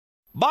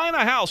Buying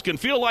a house can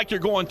feel like you're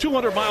going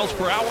 200 miles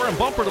per hour in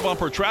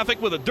bumper-to-bumper traffic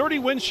with a dirty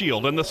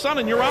windshield and the sun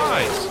in your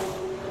eyes.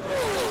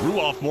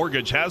 Ruoff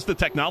Mortgage has the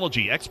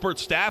technology, expert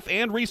staff,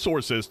 and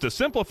resources to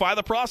simplify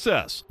the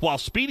process while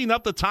speeding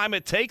up the time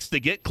it takes to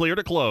get clear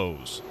to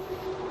close.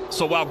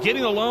 So while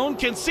getting a loan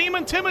can seem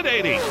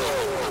intimidating,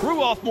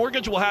 Ruoff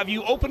Mortgage will have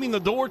you opening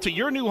the door to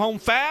your new home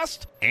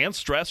fast and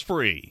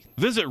stress-free.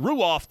 Visit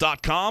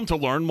ruoff.com to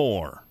learn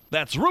more.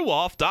 That's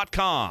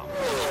ruoff.com.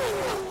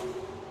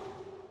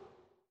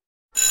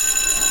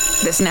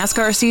 This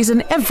NASCAR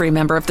season, every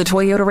member of the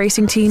Toyota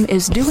racing team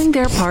is doing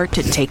their part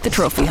to take the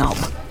trophy home.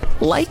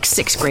 Like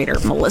sixth grader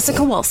Melissa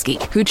Kowalski,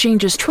 who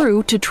changes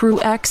true to True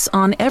X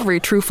on every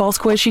true-false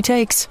quiz she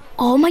takes.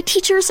 All my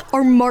teachers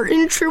are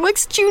Martin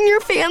Truex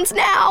Jr. fans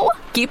now.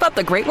 Keep up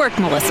the great work,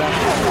 Melissa.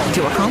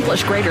 To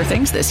accomplish greater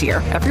things this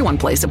year, everyone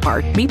plays a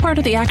part. Be part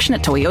of the action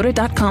at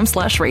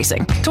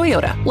toyota.com/racing.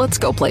 Toyota, let's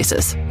go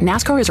places.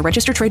 NASCAR is a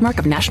registered trademark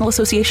of National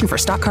Association for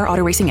Stock Car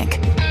Auto Racing, Inc.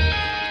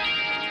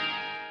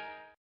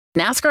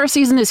 NASCAR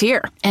season is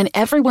here, and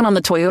everyone on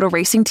the Toyota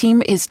racing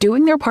team is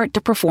doing their part to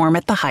perform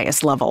at the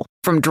highest level.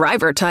 From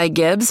driver Ty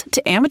Gibbs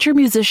to amateur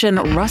musician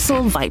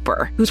Russell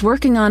Viper, who's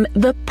working on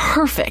the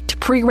perfect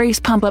pre-race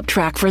pump-up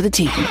track for the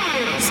team.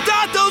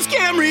 Start those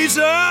Camrys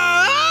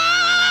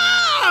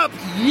up!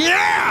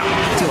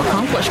 Yeah! To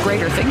accomplish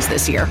greater things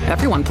this year,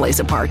 everyone plays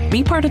a part.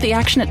 Be part of the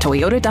action at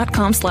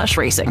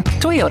toyota.com/racing.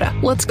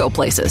 Toyota, let's go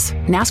places.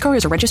 NASCAR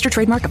is a registered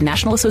trademark of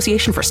National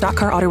Association for Stock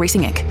Car Auto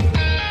Racing, Inc.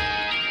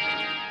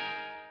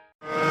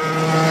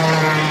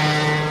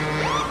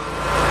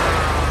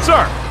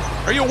 Sir,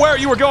 are you aware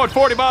you were going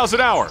 40 miles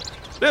an hour?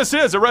 This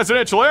is a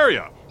residential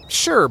area.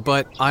 Sure,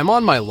 but I'm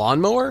on my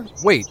lawnmower?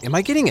 Wait, am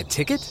I getting a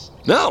ticket?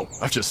 No,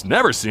 I've just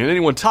never seen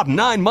anyone top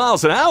 9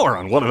 miles an hour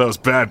on one of those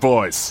bad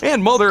boys.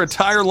 And mow their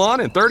entire lawn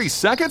in 30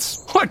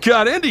 seconds? What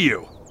got into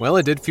you? Well,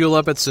 I did fuel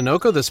up at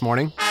Sunoco this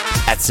morning.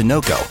 At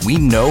Sunoco, we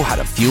know how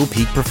to fuel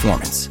peak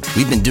performance.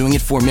 We've been doing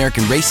it for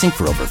American racing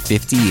for over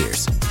 50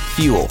 years.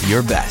 Fuel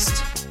your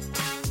best.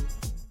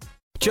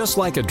 Just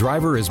like a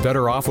driver is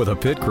better off with a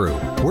pit crew,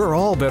 we're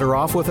all better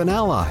off with an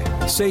Ally.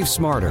 Save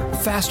smarter,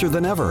 faster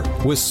than ever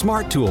with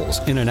Smart Tools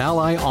in an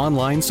Ally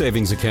online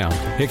savings account.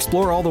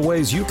 Explore all the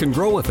ways you can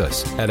grow with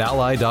us at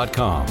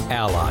ally.com.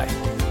 Ally.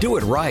 Do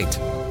it right.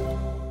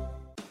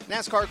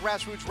 NASCAR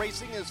Grassroots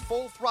Racing is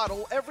full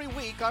throttle every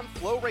week on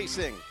Flow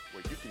Racing,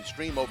 where you can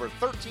stream over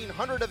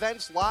 1,300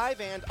 events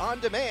live and on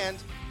demand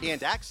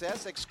and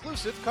access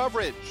exclusive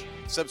coverage.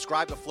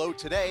 Subscribe to Flow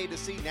today to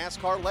see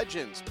NASCAR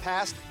legends,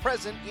 past,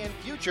 present, and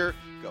future,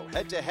 go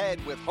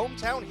head-to-head with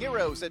hometown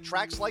heroes at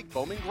tracks like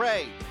Bowman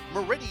Gray,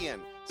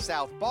 Meridian,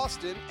 South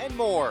Boston, and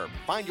more.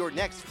 Find your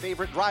next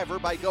favorite driver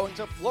by going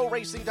to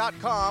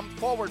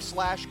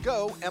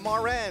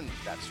flowracing.com/GoMRN.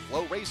 That's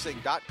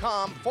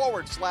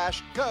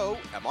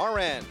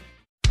flowracing.com/GoMRN.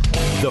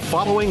 The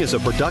following is a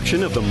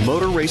production of the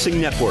Motor Racing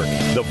Network,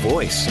 the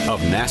voice of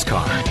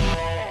NASCAR.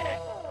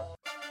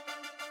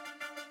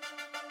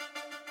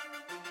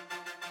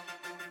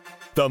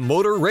 The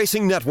Motor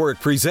Racing Network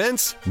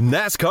presents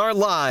NASCAR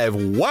Live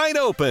Wide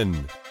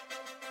Open.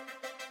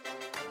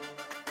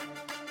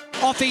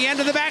 Off the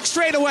end of the back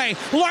straightaway.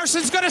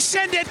 Larson's going to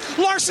send it.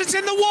 Larson's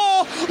in the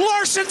wall.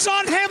 Larson's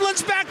on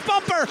Hamlin's back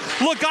bumper.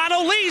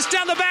 Logano leads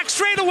down the back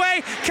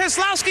straightaway.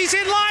 Keselowski's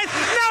in line.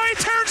 Now he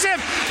turns him.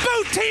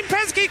 Both Team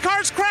Penske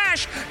cars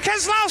crash.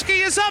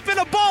 Keselowski is up in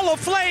a ball of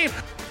flame.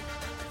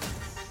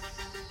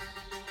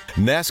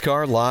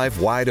 NASCAR Live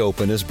Wide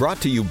Open is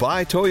brought to you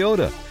by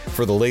Toyota.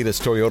 For the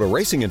latest Toyota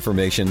racing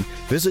information,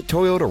 visit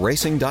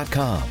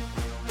toyotaracing.com.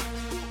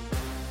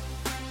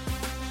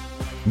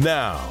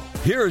 Now,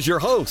 here's your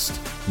host,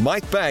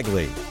 Mike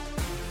Bagley.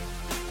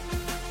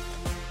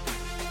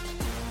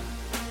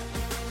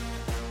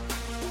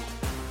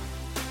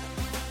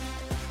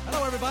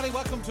 Hello, everybody.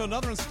 Welcome to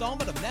another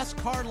installment of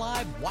NASCAR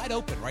Live Wide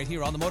Open right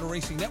here on the Motor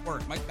Racing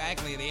Network. Mike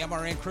Bagley and the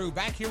MRN crew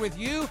back here with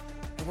you.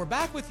 And we're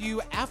back with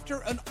you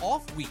after an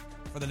off week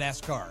for the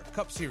NASCAR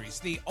Cup Series.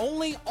 The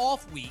only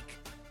off week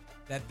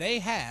that they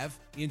have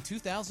in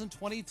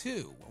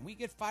 2022. When we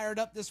get fired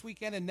up this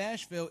weekend in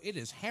Nashville, it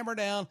is hammer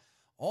down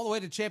all the way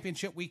to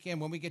championship weekend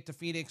when we get to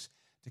Phoenix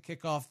to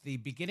kick off the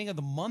beginning of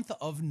the month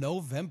of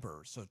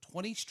November. So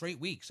 20 straight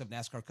weeks of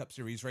NASCAR Cup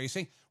Series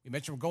racing. We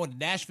mentioned we're going to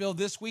Nashville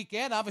this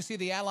weekend, obviously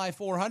the Ally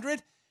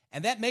 400,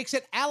 and that makes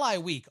it Ally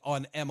Week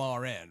on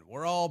MRN.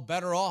 We're all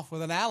better off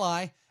with an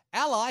Ally.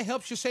 Ally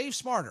helps you save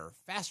smarter,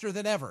 faster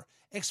than ever.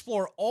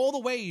 Explore all the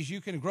ways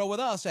you can grow with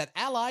us at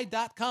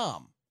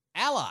ally.com.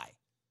 Ally.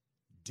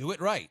 Do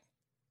it right.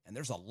 And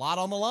there's a lot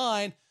on the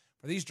line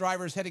for these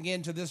drivers heading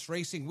into this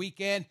racing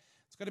weekend.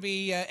 It's going to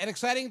be an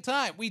exciting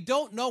time. We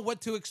don't know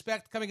what to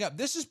expect coming up.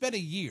 This has been a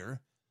year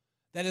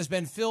that has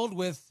been filled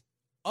with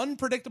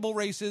unpredictable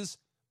races,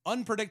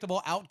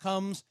 unpredictable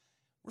outcomes.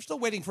 We're still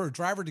waiting for a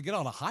driver to get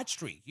on a hot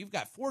streak. You've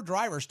got 4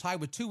 drivers tied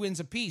with 2 wins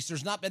apiece.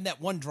 There's not been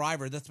that one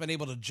driver that's been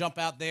able to jump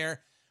out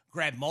there,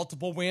 grab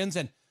multiple wins,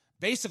 and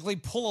basically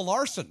pull a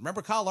Larson.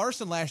 Remember Kyle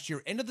Larson last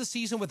year, ended the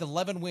season with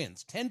 11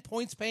 wins, 10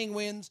 points paying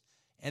wins,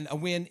 and a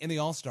win in the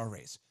All-Star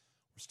race.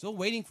 We're still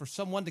waiting for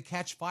someone to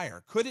catch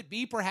fire. Could it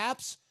be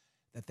perhaps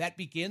that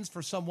begins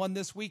for someone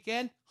this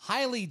weekend?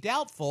 Highly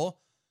doubtful,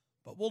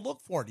 but we'll look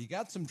for it. You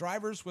got some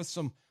drivers with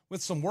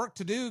some work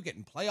to do,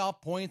 getting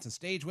playoff points and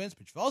stage wins,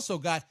 but you've also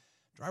got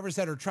drivers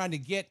that are trying to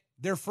get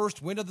their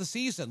first win of the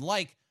season,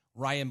 like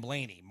Ryan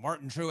Blaney,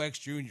 Martin Truex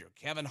Jr.,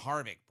 Kevin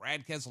Harvick,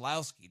 Brad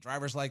Keselowski,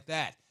 drivers like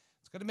that.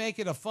 It's going to make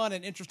it a fun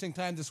and interesting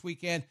time this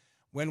weekend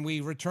when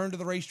we return to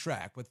the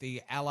racetrack with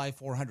the Ally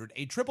 400,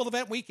 a triple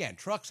event weekend,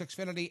 Trucks,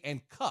 Xfinity,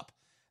 and Cup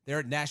there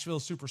at Nashville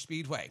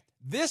Superspeedway.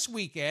 This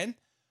weekend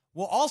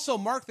will also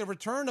mark the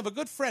return of a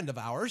good friend of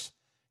ours.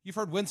 You've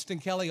heard Winston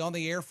Kelley on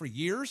the air for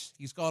years.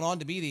 He's gone on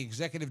to be the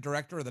executive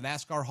director of the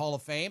NASCAR Hall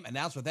of Fame,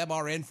 announced with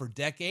MRN for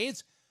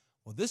decades.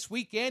 Well, this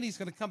weekend, he's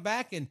going to come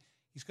back and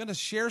he's going to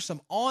share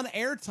some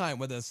on-air time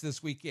with us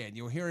this weekend.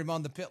 You'll hear him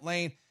on the pit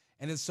lane,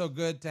 and it's so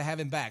good to have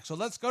him back. So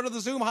let's go to the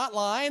Zoom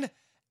hotline,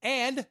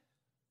 and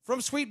from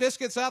Sweet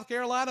Biscuit, South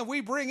Carolina, we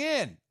bring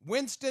in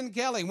Winston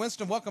Kelley.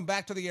 Winston, welcome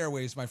back to the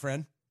airwaves, my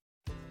friend.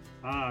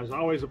 It's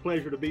always a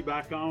pleasure to be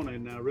back on,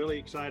 and really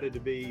excited to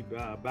be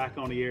back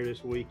on the air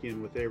this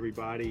weekend with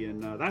everybody.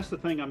 And that's the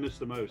thing I miss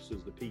the most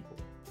is the people.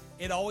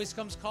 It always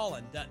comes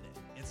calling, doesn't it?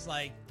 It's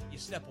like you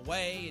step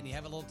away and you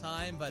have a little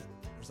time, but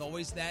there's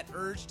always that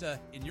urge to,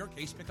 in your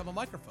case, pick up a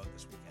microphone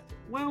this weekend.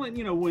 Well, and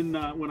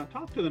when I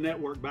talked to the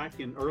network back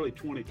in early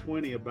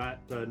 2020 about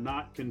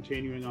not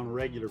continuing on a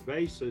regular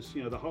basis,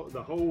 the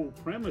whole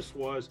premise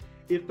was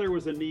if there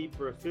was a need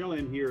for a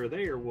fill-in here or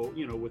there, well,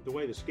 with the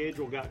way the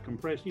schedule got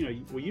compressed,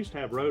 we used to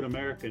have Road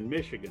America in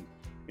Michigan,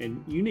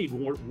 and you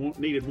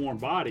needed warm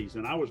bodies,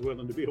 and I was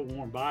willing to be a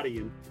warm body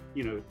and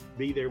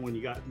be there when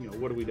you got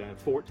what do we have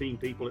 14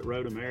 people at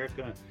Road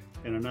America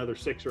and another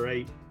 6 or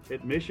 8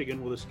 at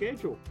Michigan. With a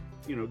schedule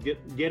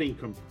getting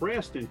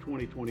compressed in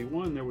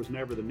 2021, there was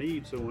never the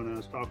need. So when I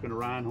was talking to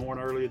Ryan Horn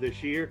earlier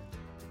this year,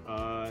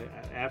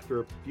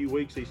 after a few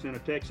weeks, he sent a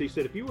text. He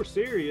said, if you were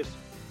serious,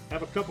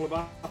 have a couple of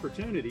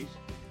opportunities.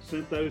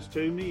 Sent those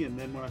to me, and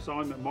then when I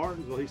saw him at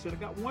Martinsville, he said, I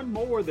got one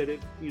more that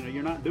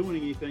you're not doing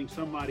anything.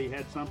 Somebody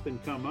had something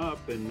come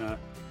up, and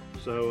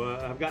so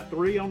I've got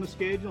 3 on the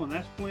schedule, and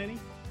that's plenty,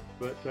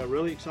 but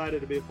really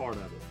excited to be a part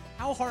of it.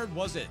 How hard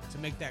was it to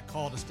make that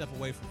call to step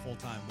away from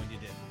full-time when you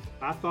did?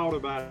 I thought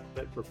about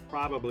it for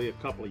probably a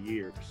couple of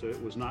years, so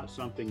it was not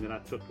something that I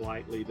took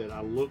lightly, that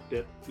I looked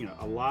at,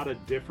 a lot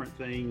of different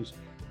things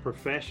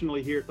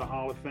professionally here at the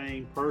Hall of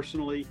Fame,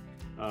 personally,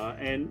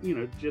 and,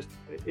 just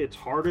it's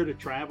harder to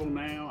travel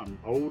now. I'm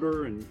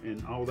older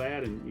and all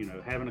that, and,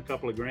 having a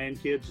couple of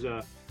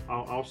grandkids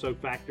also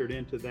factored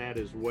into that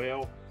as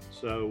well.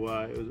 So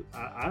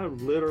I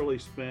literally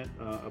spent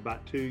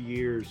about 2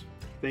 years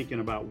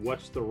thinking about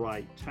what's the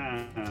right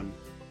time,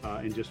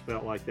 and just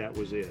felt like that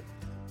was it.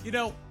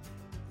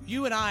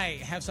 You and I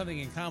have something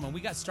in common. We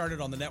got started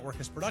on the network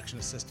as production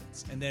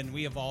assistants, and then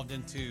we evolved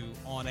into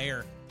on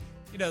air.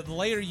 The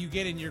later you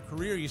get in your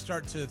career, you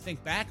start to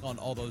think back on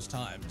all those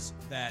times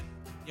that,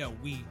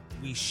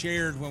 we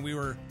shared when we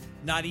were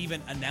not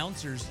even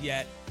announcers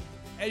yet.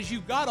 As you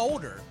got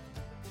older,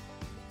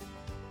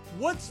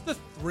 what's the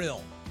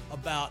thrill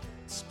about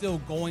still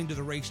going to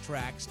the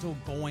racetrack, still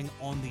going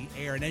on the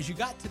air? And as you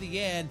got to the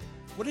end,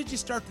 what did you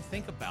start to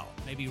think about,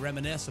 maybe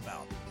reminisce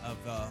about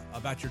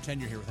your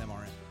tenure here with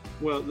MRN?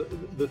 Well,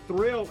 the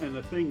thrill and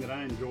the thing that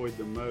I enjoyed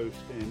the most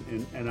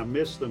and I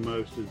miss the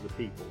most is the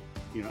people.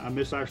 I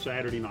miss our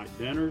Saturday night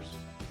dinners,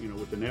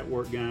 with the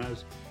network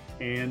guys,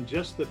 and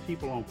just the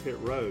people on pit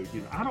road.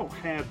 I don't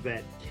have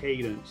that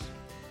cadence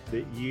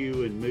that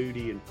you and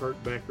Moody and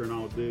Kurt Becker and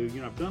all do.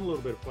 I've done a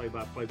little bit of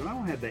play-by-play, but I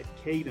don't have that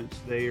cadence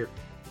there.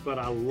 But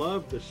I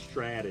love the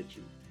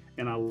strategy,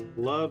 and I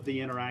love the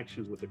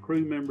interactions with the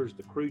crew members,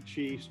 the crew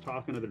chiefs,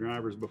 talking to the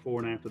drivers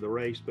before and after the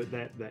race. But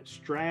that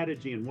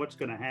strategy and what's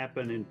going to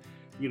happen, and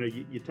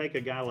you take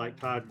a guy like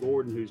Todd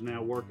Gordon, who's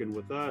now working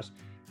with us.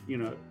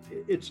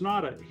 It's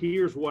not a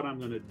here's what I'm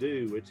going to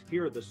do. It's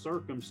here are the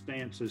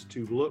circumstances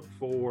to look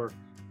for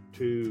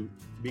to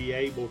be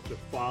able to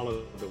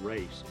follow the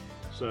race.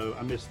 So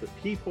I miss the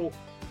people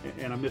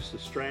and I miss the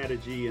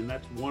strategy, and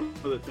that's one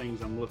of the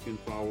things I'm looking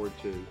forward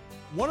to.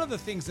 One of the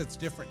things that's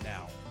different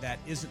now that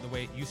isn't the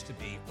way it used to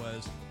be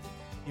was,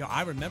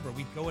 I remember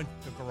we'd go into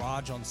the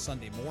garage on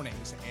Sunday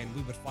mornings and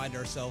we would find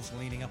ourselves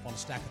leaning up on a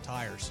stack of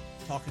tires,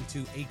 talking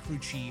to a crew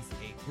chief,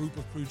 a group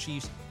of crew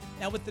chiefs.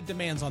 Now with the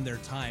demands on their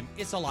time,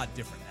 it's a lot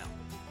different now.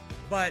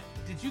 But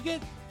did you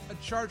get a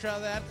charge out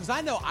of that? Because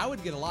I know I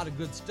would get a lot of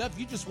good stuff.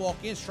 You just walk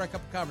in, strike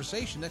up a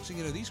conversation. Next thing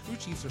you know, these crew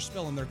chiefs are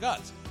spilling their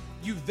guts.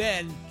 You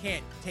then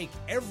can't take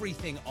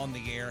everything on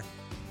the air,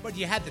 but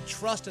you had the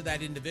trust of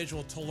that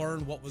individual to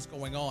learn what was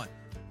going on.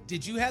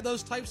 Did you have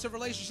those types of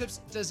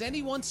relationships? Does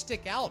anyone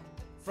stick out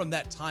from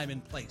that time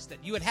and place that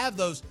you would have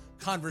those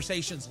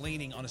conversations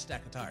leaning on a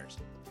stack of tires?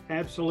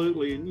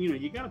 Absolutely. And,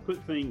 you got to put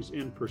things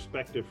in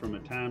perspective from a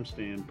time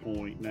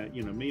standpoint. Now,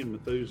 me and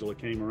Methuselah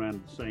came around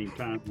at the same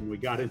time when we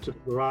got into the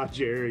garage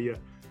area.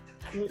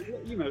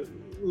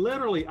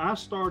 Literally, I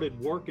started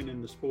working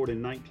in the sport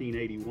in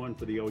 1981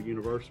 for the old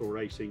Universal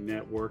Racing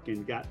Network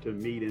and got to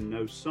meet and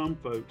know some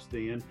folks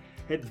then.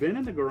 had been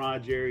in the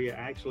garage area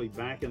actually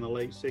back in the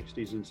late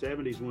 60s and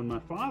 70s when my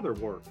father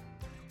worked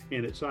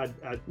in it. So I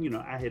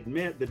had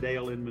met the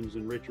Dale Inmans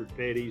and Richard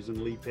Petty's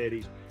and Lee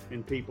Petty's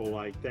and people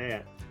like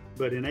that.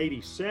 But in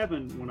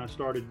 87, when I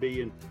started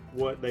being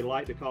what they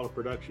like to call a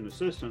production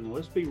assistant, and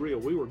let's be real,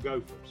 we were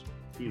gophers.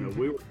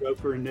 We were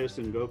gopher in this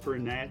and gopher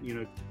in that,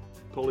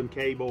 pulling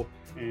cable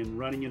and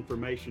running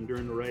information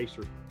during the race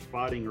or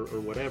spotting or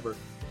whatever.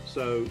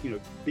 So,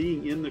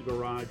 being in the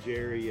garage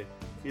area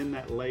in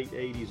that late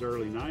 80s,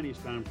 early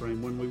 90s time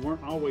frame when we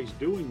weren't always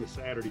doing the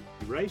Saturday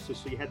races,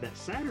 so you had that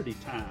Saturday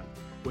time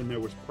when there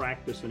was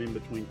practice and in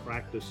between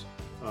practice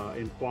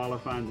and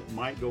qualifying that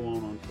might go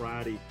on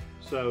Friday.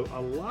 So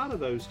a lot of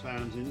those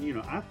times,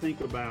 and I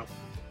think about,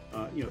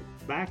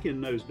 back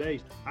in those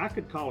days, I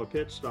could call a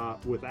pit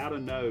stop without a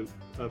note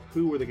of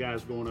who were the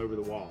guys going over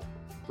the wall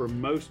for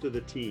most of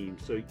the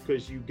teams. So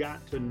because you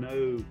got to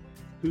know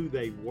who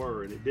they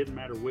were, and it didn't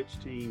matter which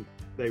team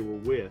they were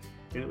with,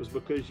 and it was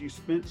because you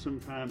spent some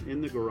time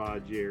in the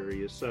garage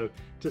area. So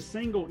to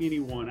single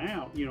anyone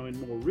out,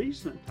 in more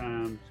recent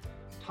times,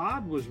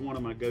 Todd was one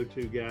of my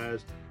go-to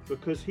guys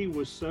because he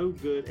was so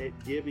good at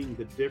giving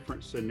the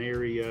different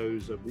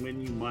scenarios of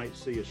when you might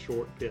see a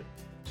short pit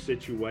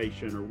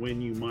situation or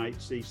when you might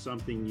see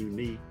something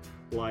unique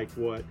like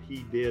what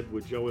he did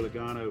with Joey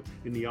Logano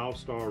in the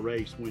All-Star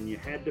race when you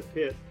had to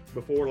pit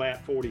before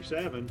lap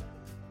 47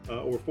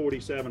 or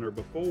 47 or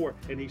before,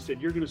 and he said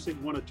you're going to see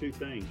one of two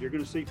things. You're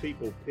going to see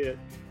people pit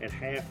at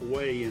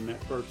halfway in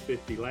that first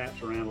 50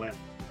 laps around lap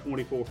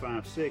 24,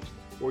 5, 6,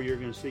 or you're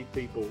going to see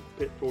people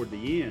pit toward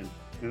the end.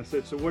 And I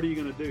said, so what are you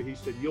going to do? He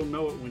said, you'll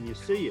know it when you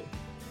see it.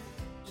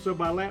 So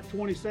by lap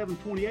 27,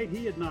 28,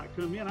 he had not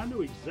come in. I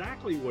knew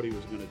exactly what he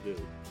was going to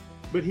do.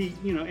 But he,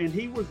 and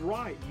he was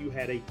right. You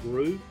had a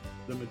group,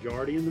 the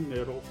majority in the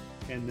middle,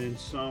 and then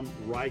some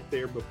right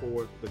there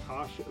before the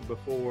caution,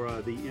 before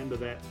the end of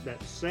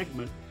that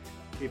segment,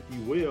 if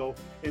you will.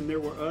 And there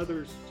were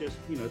others just,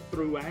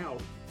 throughout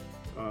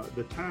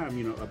the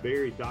time. A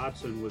Barry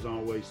Dodson was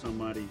always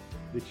somebody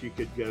that you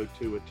could go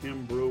to, a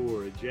Tim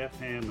Brewer, a Jeff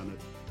Hammond,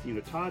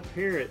 Todd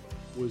Parrott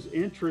was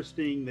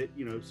interesting that,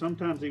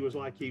 sometimes he was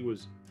like he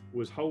was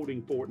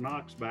holding Fort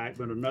Knox back,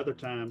 but another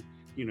time,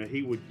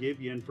 he would give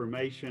you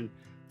information,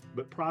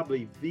 but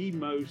probably the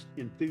most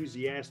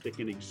enthusiastic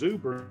and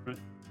exuberant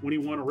when he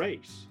won a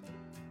race.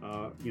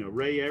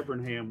 Ray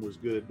Evernham was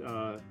good.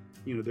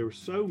 There were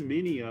so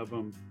many of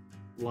them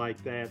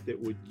like that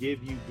would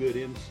give you good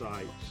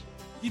insights.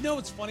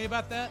 What's funny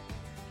about that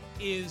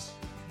is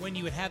when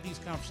you would have these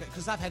conversations,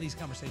 because I've had these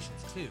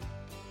conversations too,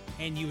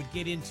 and you would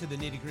get into the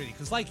nitty-gritty.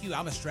 Because like you,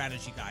 I'm a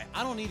strategy guy.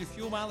 I don't need a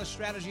fuel mileage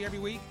strategy every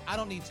week. I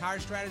don't need tire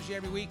strategy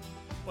every week.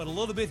 But a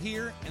little bit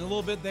here and a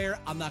little bit there,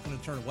 I'm not going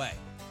to turn away.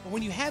 But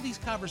when you have these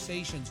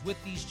conversations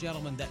with these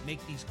gentlemen that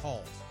make these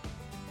calls,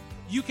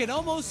 you can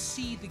almost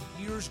see the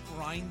gears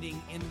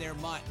grinding in their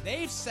mind.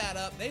 They've sat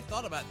up, they've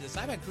thought about this.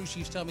 I've had crew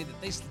chiefs tell me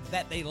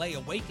that they lay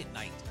awake at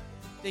night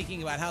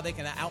thinking about how they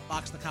can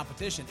outbox the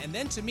competition. And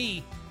then to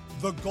me,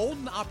 the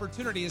golden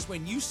opportunity is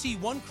when you see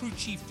one crew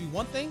chief do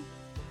one thing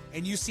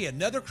and you see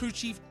another crew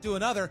chief do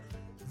another.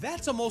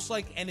 That's almost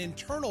like an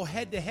internal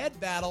head-to-head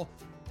battle,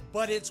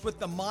 but it's with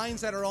the minds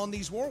that are on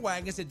these war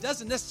wagons. It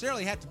doesn't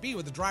necessarily have to be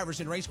with the drivers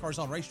in race cars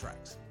on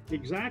racetracks.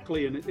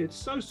 Exactly, and it's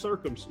so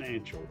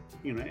circumstantial,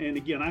 and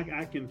again,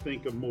 I can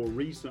think of more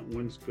recent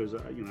ones because,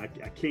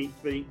 I can't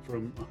think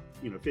from,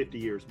 50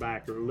 years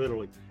back or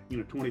literally,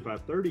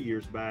 25, 30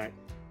 years back,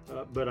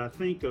 but I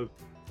think of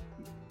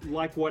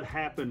like what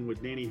happened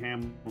with Denny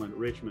Hamlin at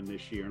Richmond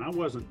this year, and I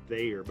wasn't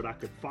there, but I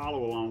could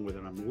follow along with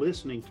it. I'm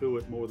listening to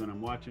it more than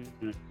I'm watching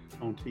it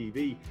on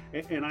TV,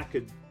 and I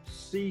could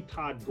see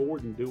Todd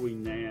Gordon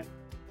doing that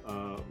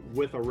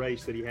with a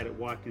race that he had at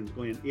Watkins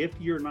Glen. If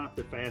you're not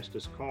the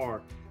fastest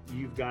car,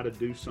 you've got to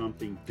do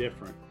something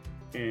different.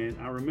 And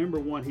I remember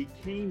when he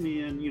came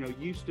in,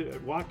 used to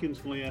at Watkins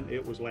Glen,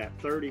 it was lap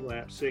 30,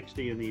 lap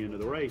 60 in the end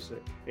of the race,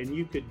 and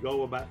you could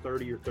go about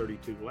 30 or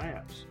 32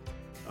 laps.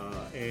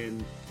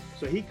 And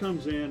so he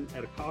comes in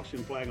at a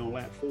caution flag on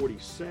lap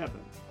 47.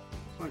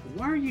 It's like,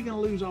 why are you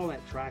going to lose all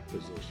that track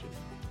position?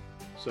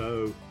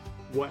 So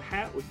what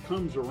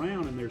comes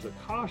around, and there's a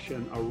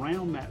caution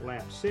around that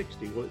lap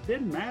 60. Well, it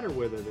didn't matter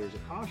whether there's a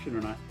caution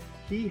or not.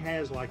 He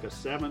has like a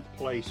 7th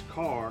place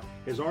car,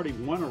 has already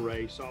won a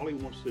race. All he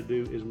wants to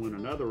do is win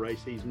another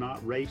race. He's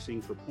not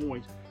racing for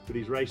points, but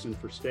he's racing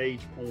for stage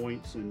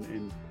points,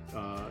 and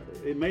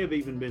it may have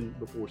even been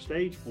before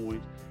stage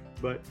points,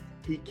 but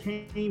he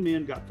came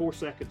in, got 4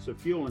 seconds of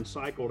fuel, and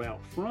cycled out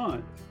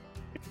front.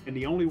 And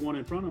the only one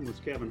in front of him was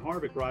Kevin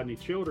Harvick. Rodney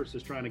Childress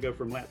is trying to go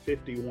from lap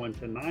 51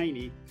 to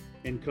 90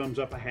 and comes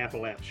up a half a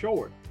lap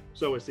short.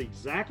 So it's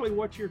exactly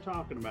what you're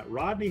talking about.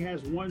 Rodney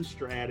has one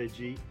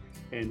strategy,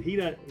 and he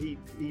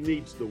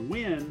needs the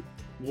win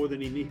more than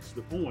he needs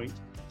the points.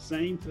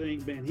 Same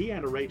thing, man, he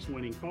had a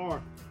race-winning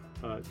car.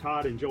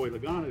 Todd and Joey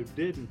Logano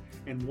didn't.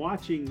 And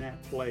watching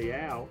that play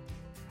out,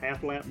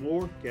 half lap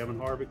more, Kevin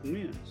Harvick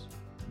wins.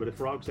 But if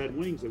frogs had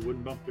wings, they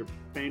wouldn't bump their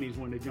panties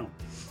when they jump.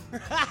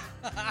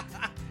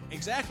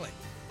 Exactly.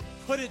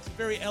 put it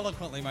very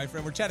eloquently, my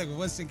friend. We're chatting with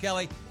Winston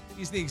Kelley.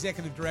 He's the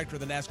executive director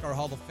of the NASCAR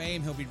Hall of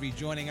Fame. He'll be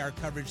rejoining our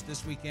coverage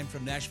this weekend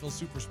from Nashville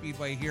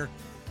Superspeedway here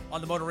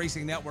on the Motor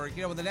Racing Network.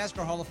 You know, when the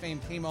NASCAR Hall of Fame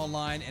came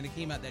online and it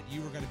came out that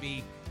you were going to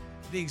be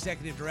the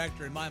executive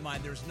director, in my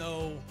mind, there's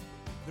no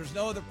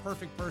other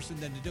perfect person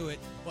than to do it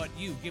but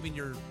you, given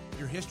your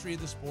history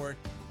of the sport.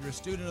 You're a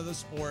student of the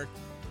sport,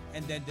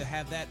 and then to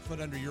have that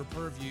put under your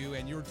purview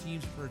and your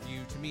team's purview,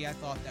 to me, I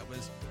thought that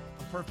was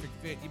a perfect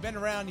fit. You've been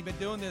around, you've been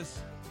doing this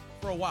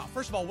for a while.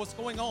 First of all, what's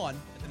going on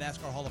at the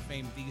NASCAR Hall of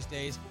Fame these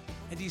days?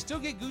 And do you still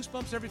get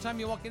goosebumps every time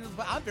you walk into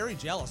the... I'm very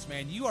jealous,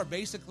 man. You're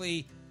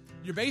basically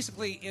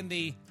in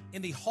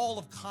the Hall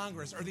of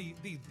Congress, or the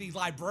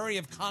Library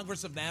of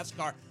Congress of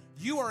NASCAR.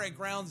 You are at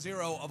ground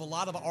zero of a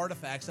lot of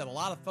artifacts that a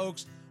lot of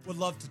folks would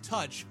love to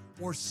touch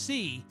or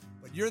see,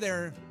 but you're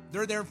there.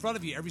 They're there in front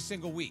of you every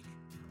single week.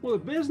 Well,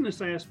 the business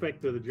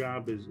aspect of the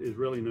job is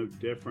really no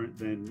different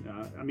than,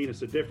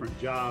 it's a different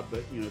job,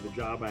 but, the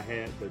jobs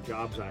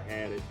I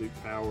had at Duke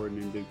Power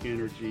and then Duke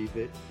Energy,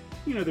 that,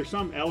 there's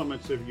some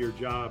elements of your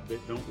job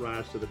that don't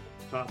rise to the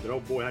top that,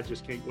 oh boy, I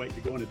just can't wait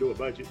to go in and do a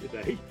budget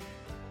today.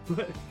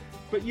 But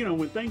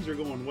when things are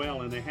going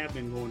well, and they have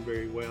been going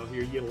very well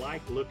here, you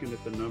like looking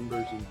at the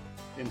numbers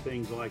and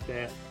things like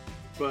that.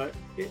 But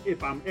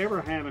if I'm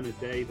ever having a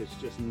day that's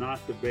just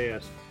not the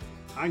best,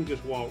 I can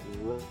just walk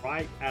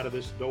right out of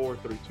this door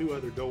through two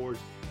other doors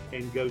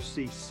and go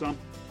see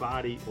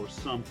somebody or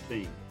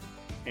something.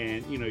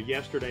 And,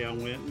 yesterday I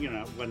went,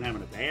 I wasn't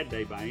having a bad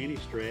day by any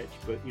stretch,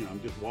 but, I'm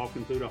just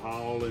walking through the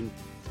hall and,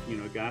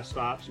 a guy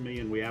stops me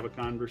and we have a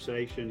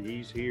conversation.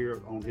 He's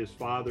here on his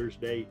Father's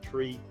Day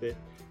treat that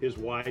his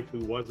wife,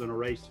 who wasn't a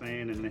race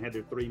fan, and they had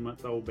their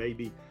 3-month-old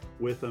baby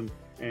with them,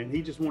 and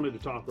he just wanted to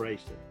talk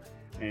racing.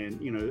 And,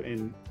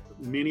 and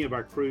many of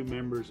our crew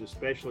members,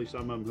 especially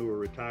some of them who are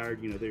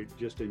retired, they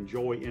just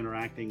enjoy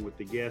interacting with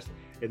the guests,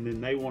 and then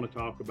they want to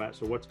talk about,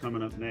 so what's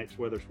coming up next,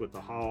 whether it's with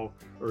the Hall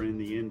or in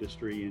the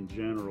industry in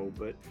general.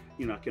 But,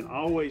 I can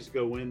always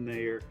go in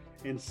there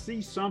and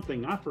see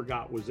something I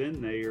forgot was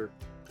in there,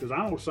 because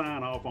I don't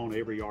sign off on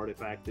every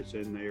artifact that's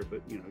in there,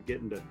 but,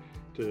 getting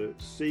to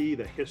see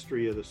the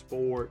history of the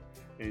sport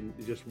and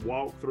just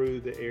walk through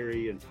the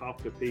area and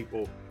talk to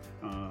people.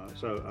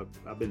 So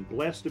I've been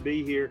blessed to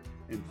be here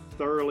and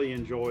thoroughly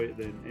enjoy it.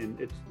 And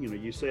it's,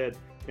 you said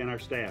in our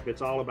staff,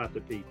 it's all about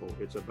the people.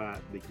 It's about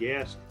the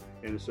guests,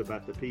 and it's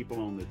about the people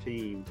on the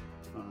team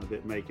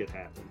that make it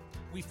happen.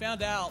 We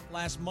found out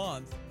last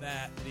month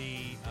that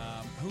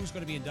who's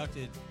going to be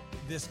inducted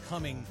this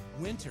coming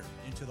winter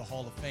into the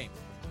Hall of Fame.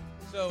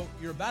 So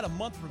you're about a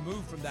month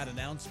removed from that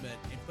announcement,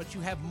 but you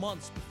have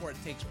months before it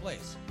takes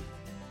place.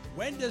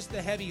 When does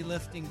the heavy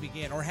lifting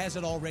begin, or has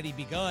it already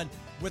begun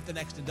with the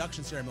next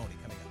induction ceremony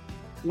coming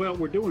up? Well,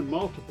 we're doing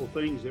multiple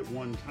things at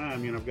one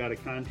time. I've got a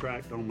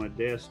contract on my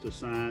desk to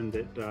sign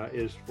that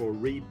is for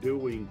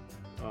redoing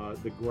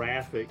the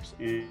graphics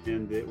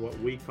in what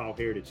we call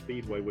Heritage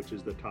Speedway, which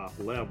is the top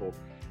level.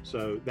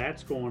 So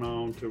that's going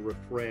on to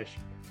refresh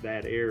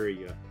that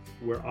area.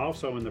 We're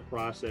also in the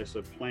process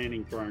of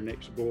planning for our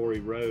next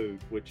Glory Road,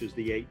 which is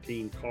the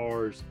 18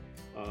 cars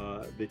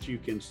that you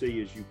can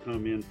see as you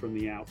come in from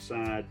the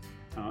outside,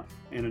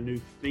 and a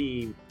new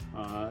theme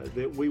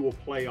that we will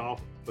play off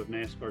of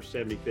NASCAR's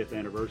 75th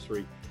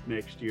anniversary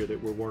next year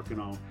that we're working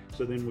on.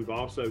 So then we've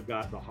also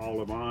got the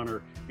Hall of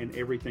Honor and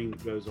everything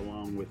that goes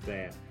along with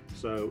that.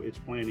 So it's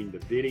planning the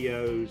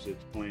videos,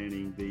 it's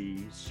planning the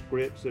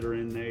scripts that are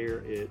in there.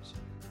 It's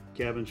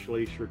Kevin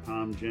Schleischer,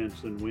 Tom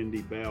Jensen,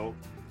 Wendy Bell,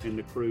 and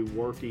the crew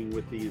working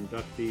with the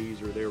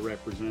inductees or their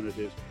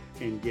representatives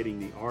and getting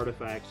the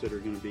artifacts that are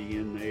going to be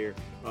in there.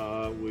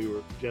 We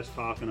were just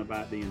talking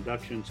about the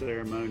induction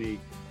ceremony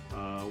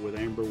with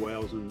Amber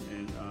Wells and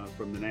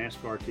from the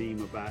NASCAR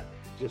team about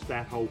just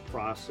that whole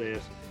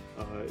process.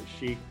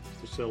 She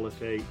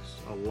facilitates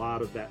a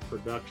lot of that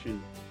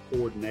production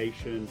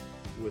coordination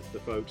with the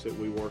folks that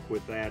we work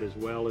with, that as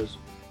well as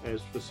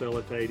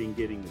facilitating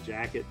getting the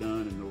jacket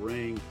done and the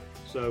ring.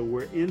 So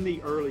we're in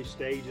the early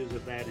stages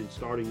of that and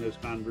starting those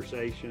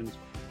conversations,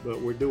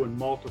 but we're doing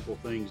multiple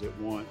things at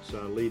once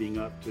leading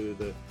up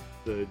to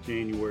the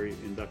January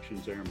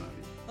induction ceremony.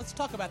 Let's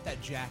talk about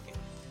that jacket.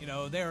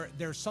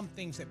 There's some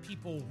things that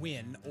people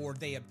win or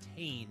they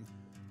obtain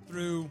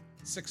through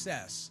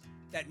success.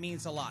 That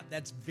means a lot.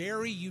 That's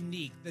very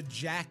unique. The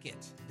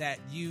jacket that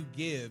you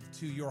give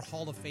to your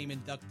Hall of Fame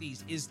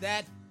inductees, is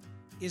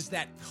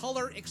that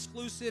color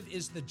exclusive?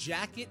 Is the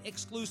jacket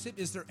exclusive?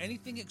 Is there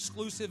anything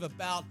exclusive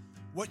about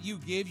what you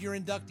give your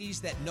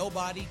inductees that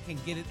nobody can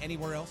get it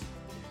anywhere else?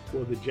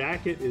 Well, the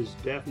jacket is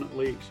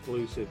definitely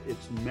exclusive.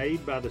 It's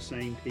made by the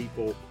same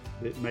people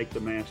that make the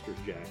Masters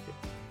jacket.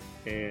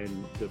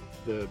 And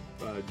the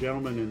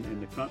gentleman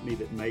and the company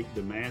that make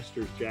the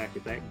Masters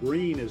jacket, that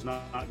green is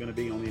not going to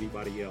be on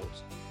anybody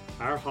else.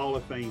 Our Hall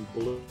of Fame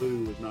blue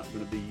is not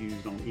going to be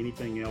used on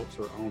anything else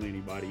or on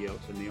anybody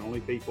else. And the only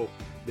people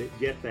that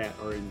get that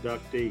are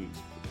inductees.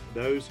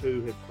 Those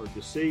who are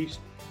deceased,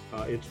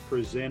 it's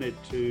presented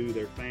to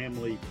their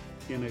family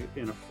in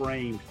a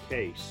framed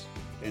case.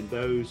 And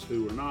those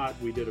who are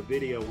not, we did a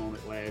video on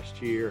it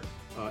last year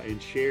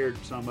and shared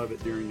some of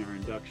it during our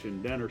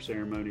induction dinner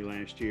ceremony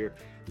last year,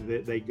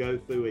 that they go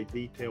through a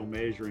detailed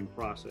measuring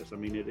process. I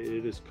mean, it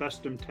is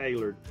custom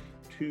tailored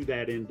to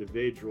that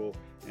individual,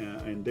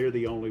 and they're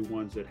the only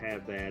ones that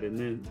have that. And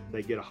then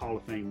they get a Hall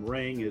of Fame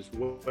ring as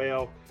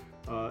well.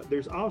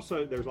 There's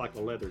like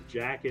a leather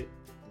jacket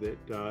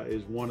that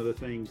is one of the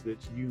things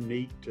that's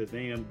unique to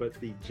them, but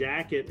the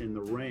jacket and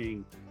the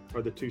ring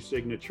are the two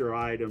signature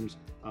items,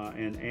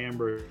 and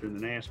Amber and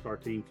the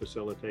NASCAR team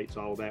facilitates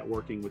all that,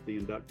 working with the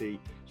inductee.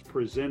 It's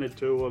presented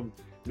to them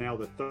now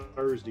the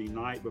Thursday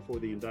night before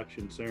the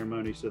induction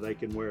ceremony, so they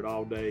can wear it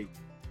all day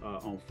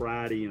on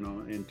Friday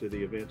and into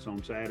the events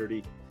on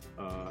Saturday,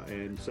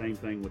 and same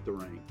thing with the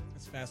ring.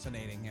 It's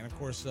fascinating. And of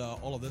course,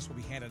 all of this will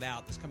be handed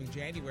out this coming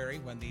January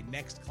when the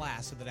next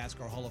class of the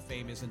NASCAR Hall of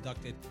Fame is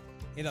inducted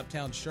in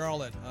Uptown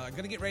Charlotte.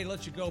 Going to get ready to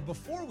let you go.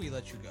 Before we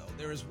let you go,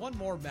 there is one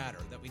more matter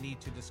that we need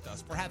to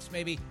discuss, perhaps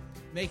maybe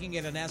making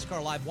it a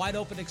NASCAR Live Wide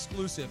Open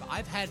exclusive.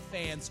 I've had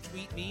fans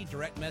tweet me,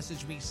 direct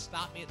message me,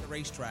 stop me at the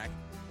racetrack,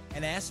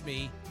 and ask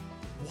me,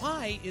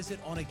 why is it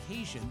on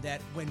occasion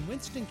that when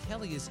Winston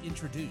Kelley is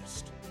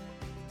introduced,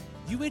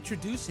 you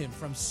introduce him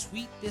from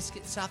Sweet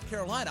Biscuit, South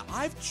Carolina?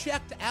 I've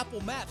checked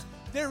Apple Maps.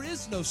 There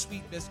is no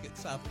Sweet Biscuit,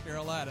 South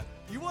Carolina.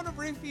 You want to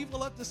bring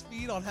people up to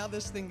speed on how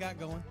this thing got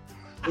going?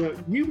 Well,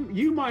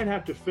 you might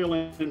have to fill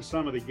in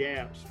some of the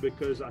gaps,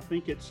 because I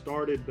think it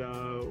started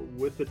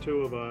with the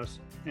two of us,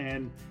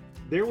 and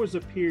there was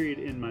a period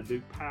in my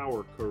Duke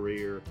Power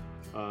career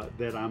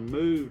that I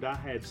moved. I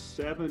had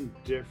 7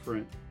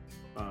 different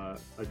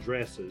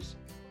addresses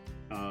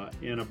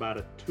in about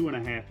a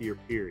 2.5-year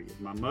period.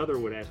 My mother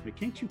would ask me,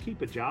 "Can't you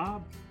keep a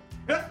job?"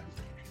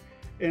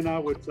 And I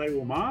would say,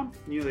 "Well, Mom,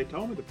 they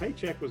told me the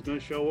paycheck was going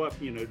to show up,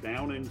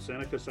 down in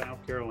Seneca,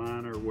 South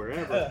Carolina, or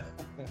wherever."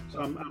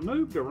 So I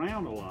moved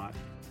around a lot.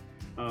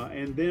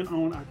 And then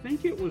I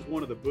think it was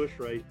one of the Busch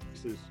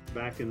races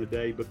back in the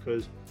day,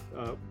 because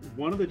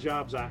one of the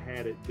jobs I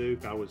had at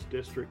Duke, I was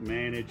district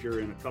manager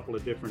in a couple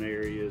of different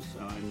areas,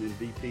 and then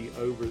VP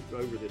over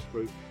this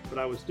group. But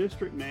I was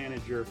district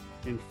manager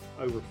in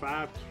over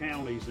 5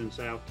 counties in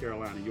South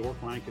Carolina: York,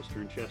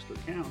 Lancaster, and Chester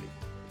County.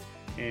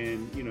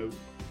 And,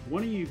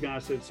 one of you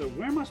guys said, "So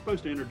where am I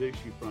supposed to introduce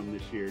you from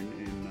this year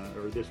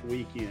or this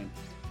weekend?"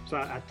 So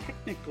I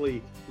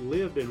technically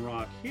lived in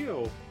Rock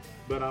Hill,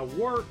 but I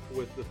worked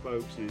with the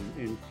folks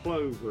in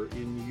Clover,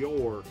 in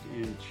York,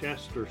 in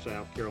Chester,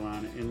 South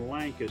Carolina, in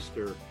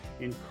Lancaster,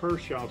 in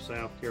Kershaw,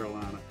 South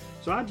Carolina.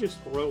 So I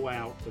just throw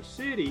out the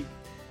city.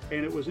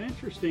 And it was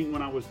interesting,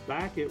 when I was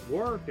back at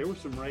work, there were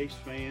some race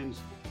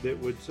fans that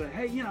would say,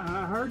 "Hey,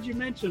 I heard you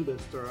mention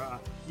this," or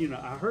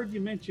 "I heard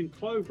you mention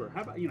Clover.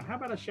 How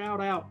about a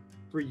shout out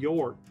for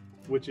York,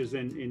 which is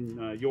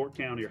in York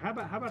County, or how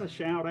about a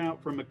shout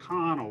out for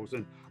McConnell's,"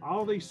 and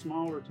all these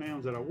smaller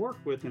towns that I work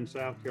with in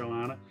South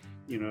Carolina.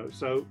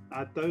 So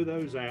I throw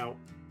those out.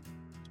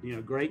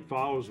 Great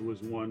Falls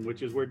was one,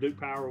 which is where Duke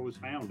Power was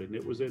founded, and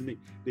it was in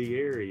the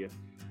area.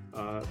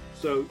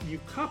 So you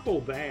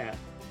couple that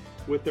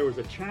with, there was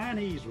a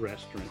Chinese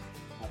restaurant,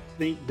 I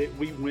think, that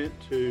we went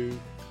to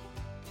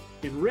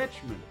in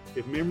Richmond,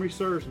 if memory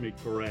serves me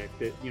correct,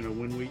 that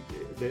when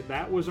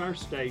that was our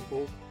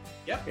staple.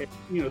 Yep.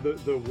 And,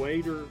 the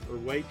waiter or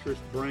waitress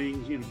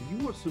brings, you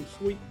want some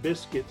sweet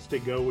biscuits to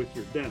go with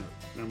your dinner.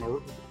 Am I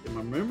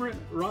remembering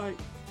it right?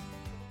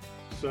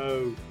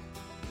 So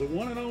the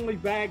one and only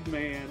bag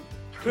man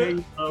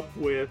came up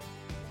with,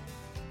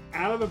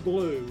 out of the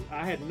blue,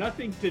 I had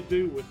nothing to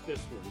do with this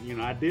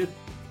one. I did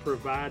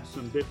provide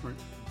some different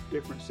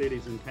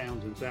cities and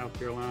towns in South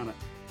Carolina.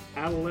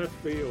 Out of left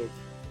field,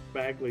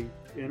 Bagley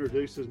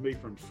introduces me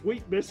from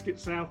Sweet Biscuit,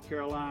 South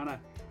Carolina.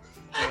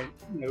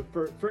 And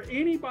for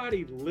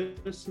anybody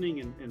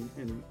listening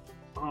and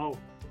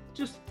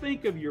just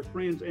think of your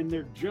friends and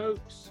their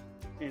jokes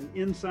and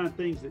inside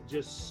things that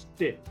just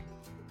stick.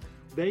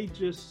 They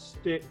just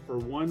stick for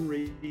one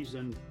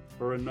reason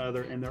or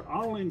another, and they're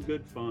all in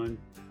good fun.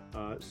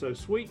 So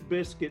Sweet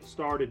Biscuit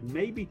started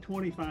maybe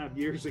 25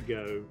 years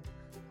ago,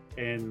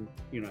 and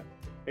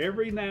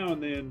every now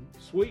and then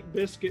Sweet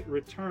Biscuit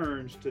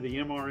returns to the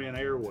MRN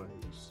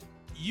airways.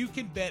 You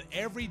can bet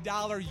every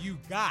dollar you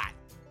got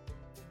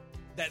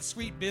that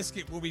Sweet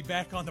Biscuit will be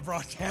back on the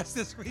broadcast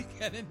this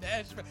weekend in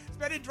Nashville. It's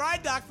been in dry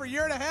dock for 1.5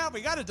 years.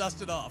 We got to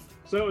dust it off.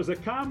 So it was a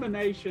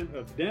combination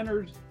of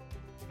dinners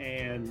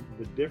and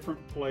the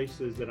different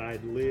places that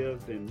I'd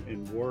lived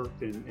and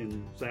worked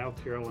in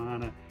South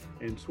Carolina.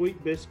 And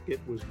Sweet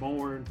Biscuit was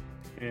born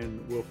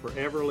and will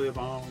forever live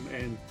on.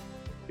 And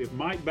if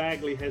Mike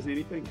Bagley has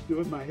anything to do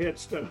with my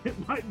headstone, it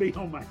might be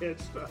on my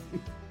headstone.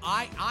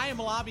 I am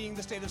lobbying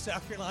the state of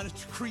South Carolina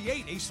to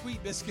create a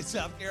Sweet Biscuit,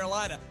 South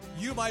Carolina.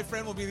 You, my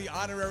friend, will be the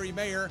honorary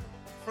mayor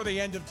for the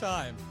end of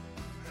time.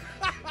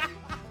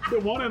 The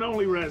one and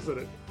only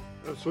resident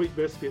of Sweet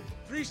Biscuit.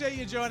 Appreciate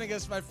you joining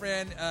us, my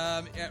friend.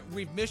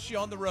 We've missed you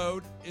on the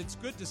road. It's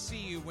good to see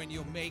you when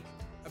you make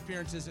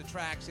appearances at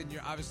tracks and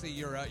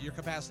your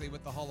capacity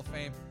with the Hall of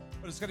Fame.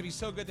 But it's going to be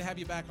so good to have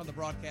you back on the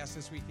broadcast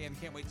this weekend.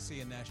 Can't wait to see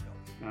you in Nashville.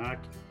 I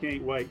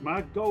can't wait.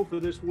 My goal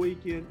for this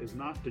weekend is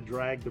not to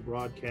drag the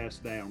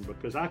broadcast down,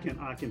 because I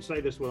can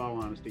say this with all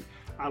honesty.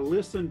 I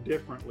listen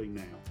differently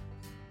now,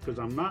 because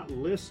I'm not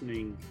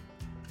listening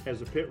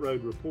as a pit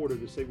road reporter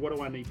to say, what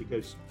do I need to go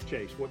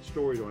chase? What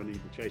story do I need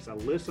to chase? I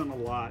listen a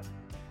lot.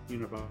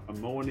 If I'm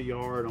mowing the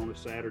yard on a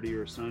Saturday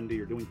or a Sunday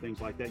or doing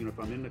things like that, if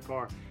I'm in the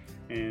car,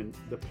 and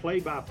the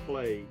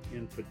play-by-play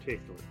in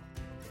particular,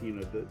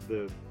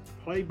 the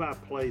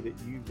play-by-play that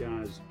you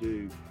guys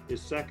do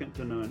is second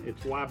to none.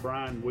 It's why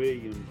Brian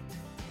Williams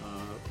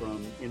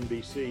from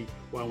NBC,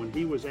 when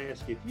he was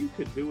asked if you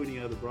could do any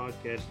other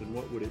broadcasting,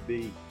 what would it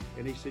be?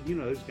 And he said,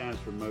 those guys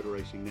from Motor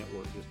Racing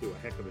Network just do a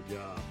heck of a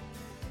job,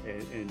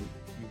 and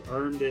you've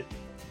earned it.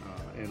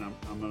 And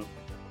I'm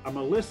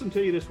gonna listen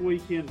to you this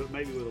weekend, but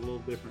maybe with a little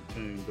different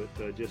tune.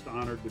 But just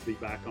honored to be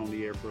back on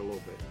the air for a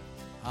little bit.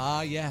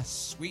 Yes,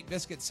 Sweet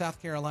Biscuit,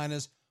 South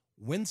Carolina's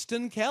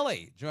Winston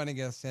Kelley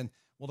joining us, and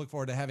we'll look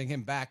forward to having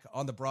him back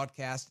on the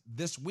broadcast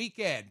this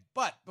weekend.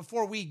 But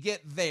before we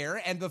get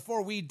there, and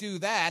before we do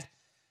that,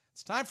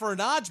 it's time for an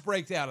odds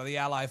breakdown of the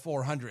Ally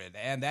 400,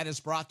 and that is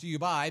brought to you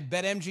by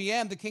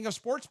BetMGM, the king of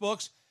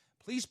sportsbooks.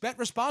 Please bet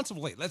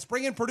responsibly. Let's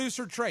bring in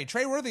producer Trey.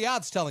 Trey, what are the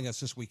odds telling us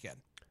this weekend?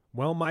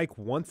 Well, Mike,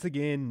 once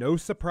again, no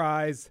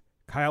surprise,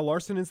 Kyle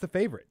Larson is the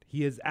favorite.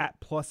 He is at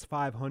plus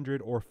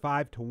 500 or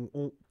 5 to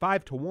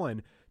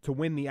 1 to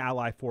win the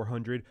Ally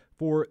 400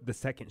 for the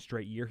second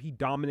straight year. He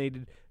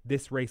dominated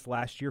this race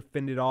last year,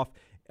 fended off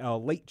a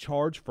late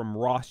charge from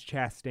Ross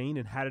Chastain,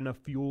 and had enough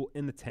fuel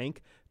in the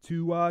tank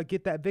to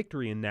get that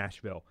victory in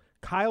Nashville.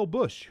 Kyle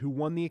Busch, who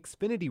won the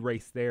Xfinity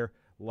race there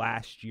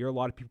last year. A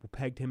lot of people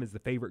pegged him as the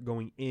favorite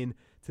going in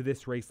to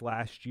this race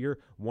last year.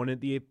 Won in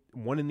the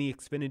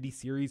Xfinity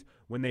Series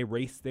when they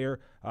raced there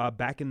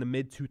back in the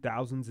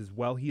mid-2000s as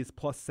well. He is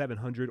plus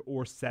 700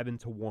 or 7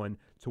 to 1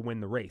 to win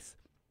the race.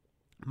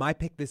 My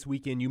pick this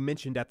weekend, you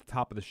mentioned at the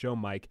top of the show,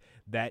 Mike,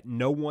 that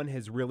no one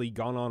has really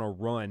gone on a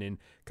run and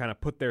kind of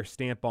put their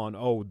stamp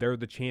on, they're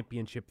the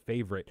championship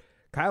favorite.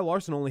 Kyle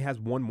Larson only has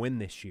one win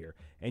this year,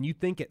 and you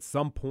think at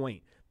some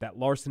point that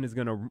Larson is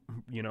going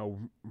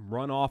to,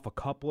 run off a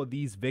couple of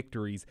these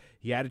victories.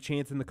 He had a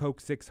chance in the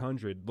Coke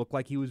 600. Looked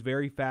like he was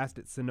very fast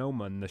at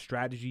Sonoma, and the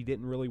strategy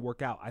didn't really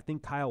work out. I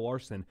think Kyle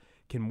Larson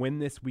can win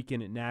this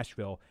weekend at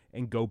Nashville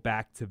and go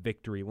back to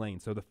victory lane.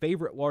 So the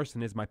favorite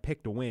Larson is my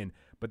pick to win,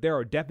 but there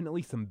are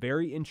definitely some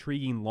very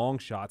intriguing long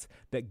shots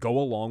that go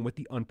along with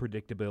the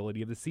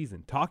unpredictability of the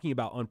season. Talking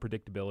about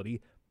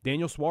unpredictability,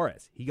 Daniel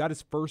Suarez, he got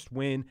his first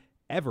win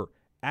ever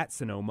at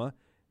Sonoma.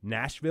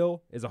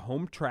 Nashville is a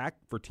home track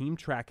for Team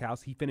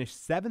Trackhouse. He finished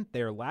 7th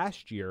there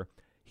last year.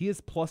 He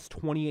is plus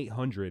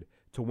 2,800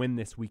 to win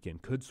this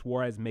weekend. Could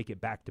Suarez make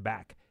it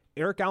back-to-back?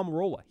 Eric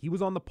Almirola, he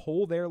was on the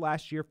pole there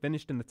last year,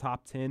 finished in the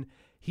top 10.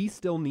 He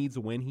still needs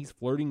a win. He's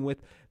flirting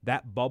with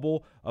that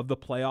bubble of the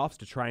playoffs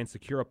to try and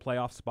secure a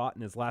playoff spot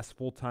in his last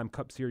full-time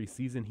Cup Series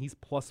season. He's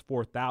plus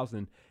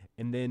 4,000.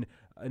 And then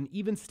an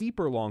even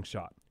steeper long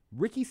shot,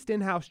 Ricky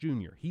Stenhouse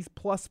Jr., he's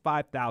plus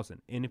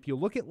 5,000. And if you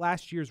look at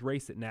last year's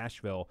race at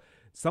Nashville,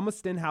 some of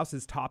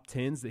Stenhouse's top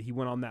 10s that he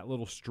went on that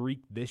little streak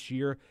this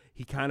year,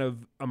 he kind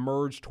of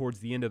emerged towards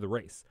the end of the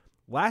race.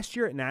 Last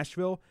year at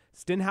Nashville,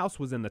 Stenhouse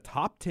was in the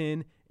top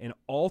 10 in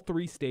all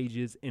three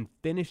stages and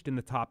finished in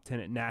the top 10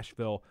 at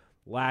Nashville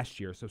last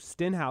year. So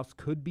Stenhouse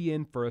could be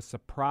in for a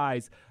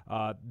surprise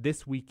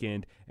this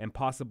weekend and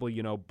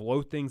possibly,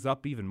 blow things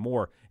up even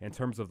more in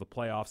terms of the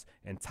playoffs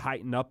and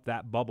tighten up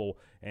that bubble.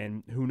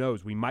 And who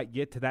knows, we might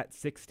get to that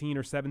 16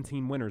 or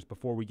 17 winners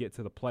before we get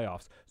to the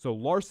playoffs. So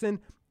Larson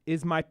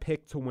is my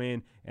pick to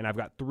win, and I've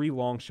got 3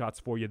 long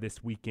shots for you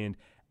this weekend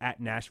at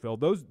Nashville.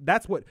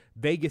 That's what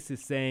Vegas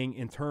is saying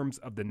in terms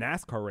of the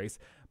NASCAR race.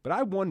 But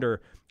I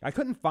wonder, I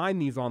couldn't find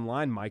these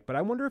online, Mike, but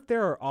I wonder if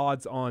there are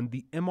odds on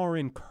the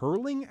MRN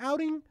curling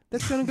outing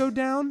that's going to go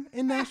down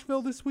in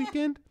Nashville this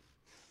weekend.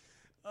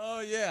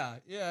 Oh,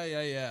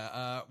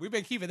 yeah. We've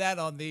been keeping that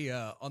on the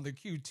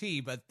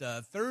QT,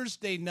 but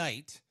Thursday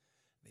night,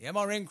 the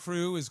MRN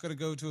crew is going to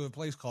go to a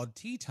place called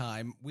Tea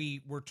Time.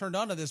 We were turned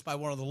on to this by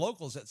one of the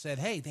locals that said,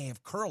 hey, they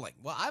have curling.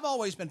 Well, I've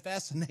always been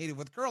fascinated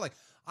with curling.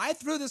 I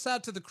threw this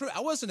out to the crew. I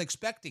wasn't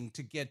expecting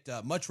to get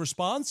much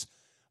response,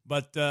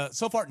 but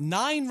so far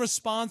 9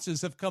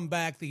 responses have come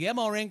back. The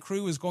MRN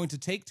crew is going to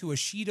take to a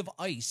sheet of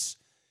ice.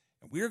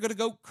 We're going to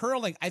go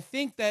curling. I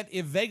think that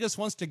if Vegas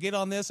wants to get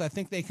on this, I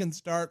think they can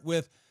start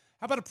with,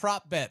 how about a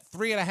prop bet?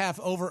 3.5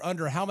 over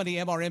under how many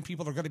MRN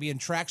people are going to be in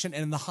traction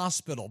and in the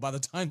hospital by the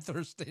time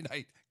Thursday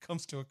night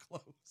comes to a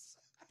close.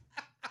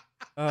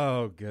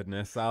 Oh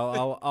goodness.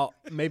 I'll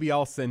maybe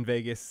I'll send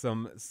Vegas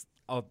some,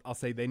 I'll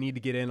say they need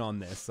to get in on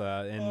this,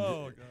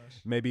 and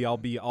maybe I'll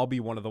be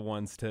one of the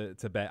ones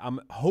to bet.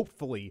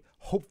 Hopefully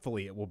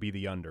it will be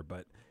the under,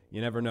 but You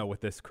never know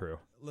with this crew.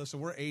 Listen,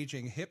 we're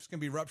aging. Hips can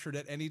be ruptured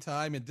at any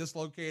time and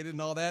dislocated and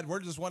all that.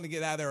 We're just wanting to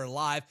get out of there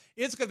alive.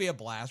 It's going to be a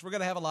blast. We're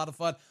going to have a lot of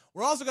fun.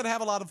 We're also going to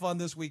have a lot of fun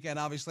this weekend,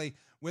 obviously,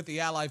 with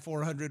the Ally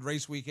 400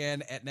 race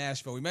weekend at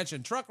Nashville. We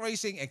mentioned truck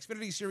racing,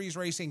 Xfinity Series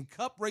racing,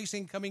 Cup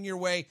racing coming your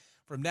way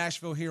from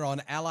Nashville here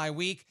on Ally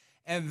Week.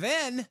 And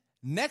then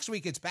next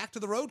week, it's back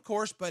to the road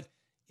course, but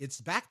it's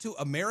back to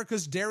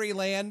America's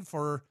Dairyland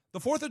for the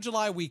 4th of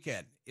July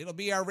weekend. It'll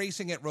be our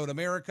racing at Road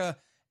America,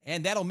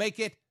 and that'll make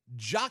it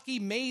Jockey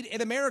Made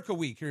in America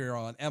week here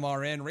on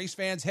MRN. Race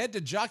fans, head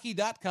to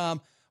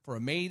jockey.com for a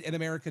Made in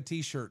America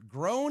t-shirt.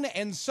 Grown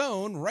and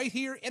sewn right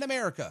here in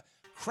America.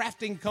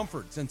 Crafting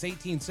comfort since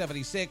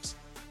 1876.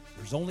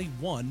 There's only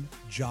one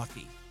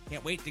jockey.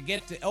 Can't wait to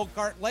get to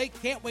Elkhart Lake.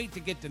 Can't wait to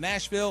get to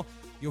Nashville.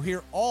 You'll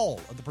hear all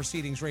of the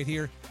proceedings right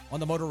here on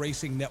the Motor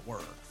Racing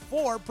Network.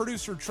 For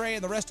producer Trey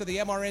and the rest of the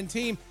MRN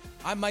team,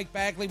 I'm Mike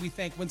Bagley. We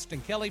thank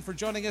Winston Kelley for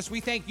joining us. We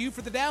thank you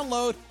for the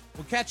download.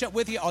 We'll catch up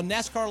with you on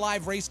NASCAR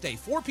Live Race Day,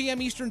 4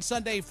 p.m. Eastern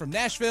Sunday from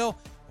Nashville.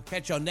 We'll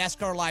catch you on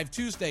NASCAR Live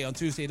Tuesday on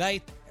Tuesday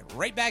night. And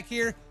right back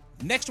here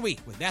next week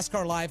with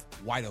NASCAR Live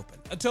Wide Open.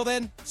 Until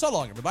then, so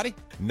long, everybody.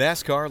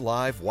 NASCAR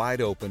Live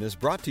Wide Open is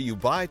brought to you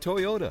by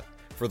Toyota.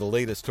 For the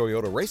latest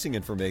Toyota racing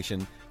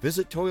information,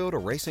 visit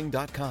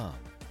toyotaracing.com.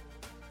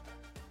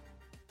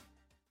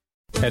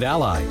 At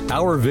Ally,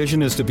 our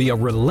vision is to be a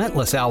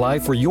relentless ally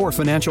for your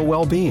financial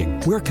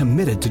well-being. We're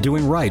committed to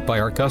doing right by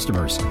our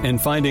customers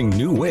and finding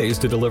new ways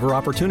to deliver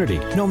opportunity,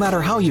 no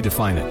matter how you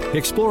define it.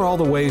 Explore all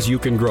the ways you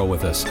can grow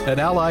with us at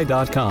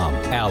ally.com.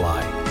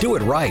 Ally. Do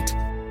it right.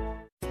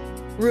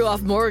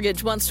 Ruoff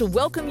Mortgage wants to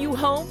welcome you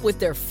home with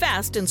their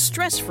fast and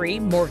stress-free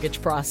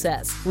mortgage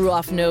process.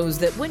 Ruoff knows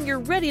that when you're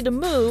ready to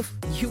move,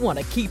 you want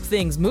to keep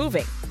things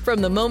moving. From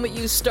the moment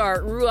you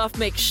start, Ruoff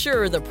makes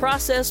sure the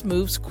process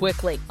moves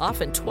quickly,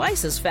 often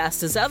twice as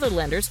fast as other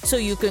lenders, so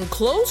you can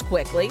close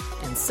quickly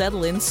and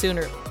settle in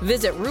sooner.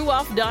 Visit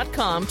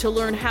ruoff.com to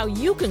learn how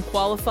you can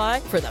qualify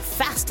for the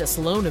fastest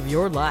loan of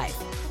your life.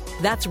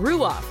 That's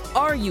Ruoff,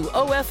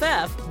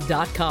 RUOFF.com.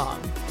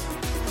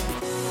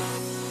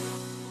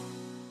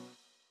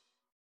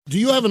 Do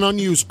you have an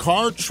unused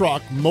car,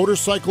 truck,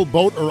 motorcycle,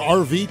 boat, or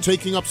RV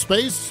taking up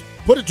space?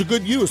 Put it to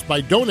good use by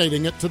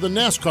donating it to the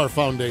NASCAR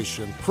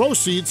Foundation.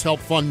 Proceeds help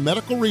fund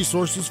medical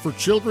resources for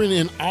children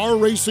in our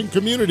racing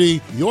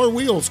community. Your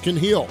wheels can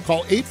heal.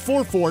 Call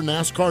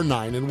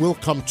 844-NASCAR-9 and we'll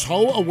come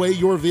tow away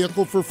your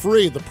vehicle for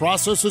free. The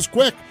process is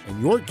quick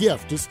and your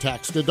gift is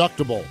tax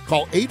deductible.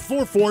 Call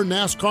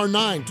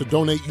 844-NASCAR-9 to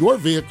donate your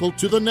vehicle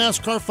to the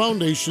NASCAR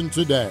Foundation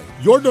today.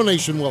 Your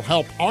donation will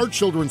help our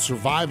children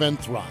survive and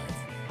thrive.